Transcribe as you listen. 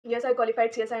Yes, I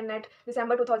qualified CSIR NET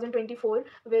December 2024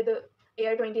 with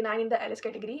AR 29 in the LS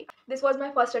category. This was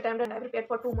my first attempt and I prepared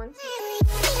for 2 months.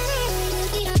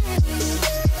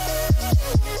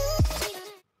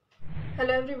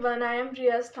 Hello everyone, I am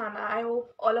Riya Asthana. I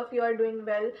hope all of you are doing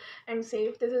well and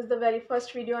safe. This is the very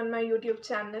first video on my YouTube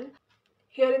channel.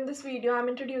 Here in this video, I am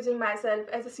introducing myself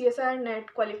as a CSIR NET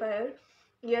qualifier.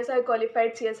 Yes, I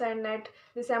qualified CSIR NET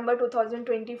December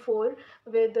 2024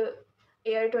 with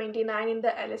AR 29 in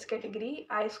the LS category.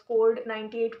 I scored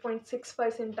 98.6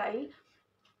 percentile.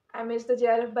 I missed the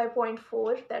JRF by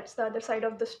 0.4. That's the other side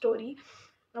of the story.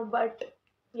 But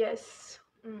yes.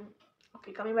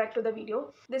 Okay, coming back to the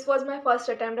video. This was my first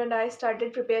attempt and I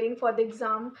started preparing for the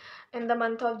exam in the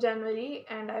month of January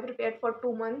and I prepared for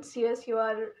 2 months. Yes, you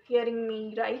are hearing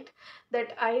me right,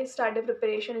 that I started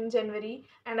preparation in January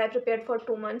and I prepared for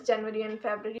 2 months, January and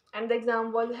February, and the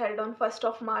exam was held on 1st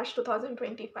of March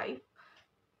 2025.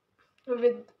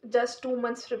 With just 2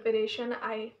 months preparation,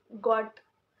 I got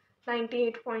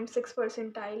 98.6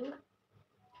 percentile,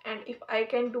 and if I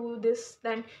can do this,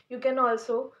 then you can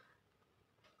also.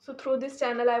 So through this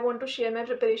channel, I want to share my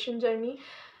preparation journey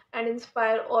and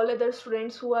inspire all other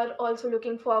students who are also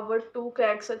looking forward to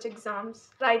crack such exams.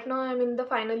 Right now, I'm in the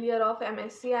final year of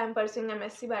MSc. I am pursuing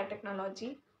MSc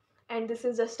Biotechnology, and this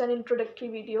is just an introductory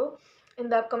video. In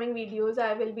the upcoming videos,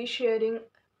 I will be sharing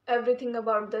everything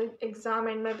about the exam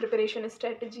and my preparation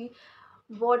strategy,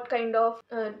 what kind of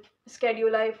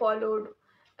schedule I followed,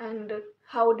 and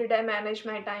how did I manage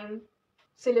my time,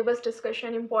 syllabus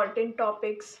discussion, important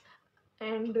topics,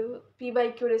 and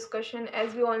PYQ discussion.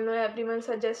 As we all know, everyone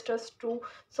suggests us to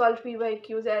solve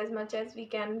PYQs as much as we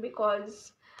can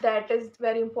because that is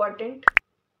very important.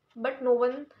 But no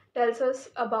one tells us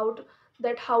about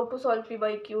that how to solve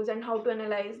PYQs and how to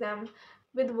analyze them,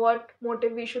 with what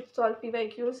motive we should solve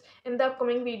PYQs. In the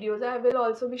upcoming videos, I will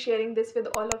also be sharing this with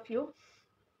all of you.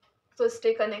 So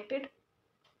stay connected.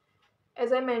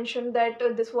 As I mentioned that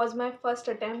this was my first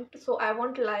attempt, so I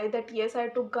won't lie that yes, I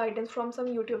took guidance from some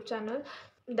YouTube channel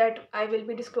that I will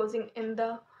be disclosing in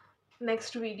the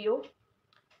next video.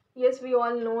 Yes, we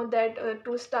all know that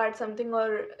to start something,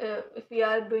 or if we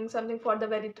are doing something for the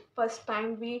very first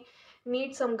time, we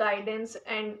need some guidance,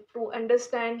 and to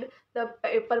understand the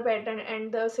paper pattern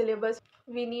and the syllabus,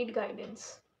 we need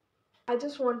guidance. I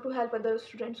just want to help other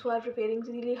students who are preparing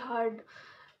really hard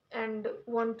and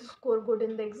want to score good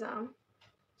in the exam.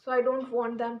 So I don't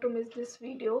want them to miss this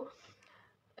video,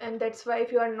 and that's why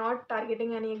if you are not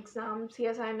targeting any exam,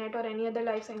 CSIR NET or any other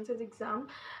life sciences exam,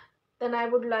 then I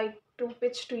would like to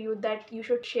pitch to you that you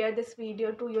should share this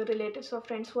video to your relatives or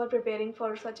friends who are preparing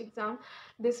for such exam.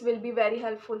 This will be very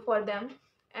helpful for them,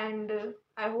 and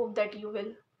I hope that you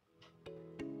will.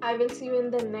 I will see you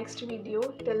in the next video.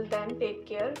 Till then, take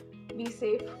care, be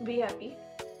safe, be happy.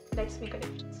 Let's make a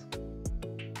difference.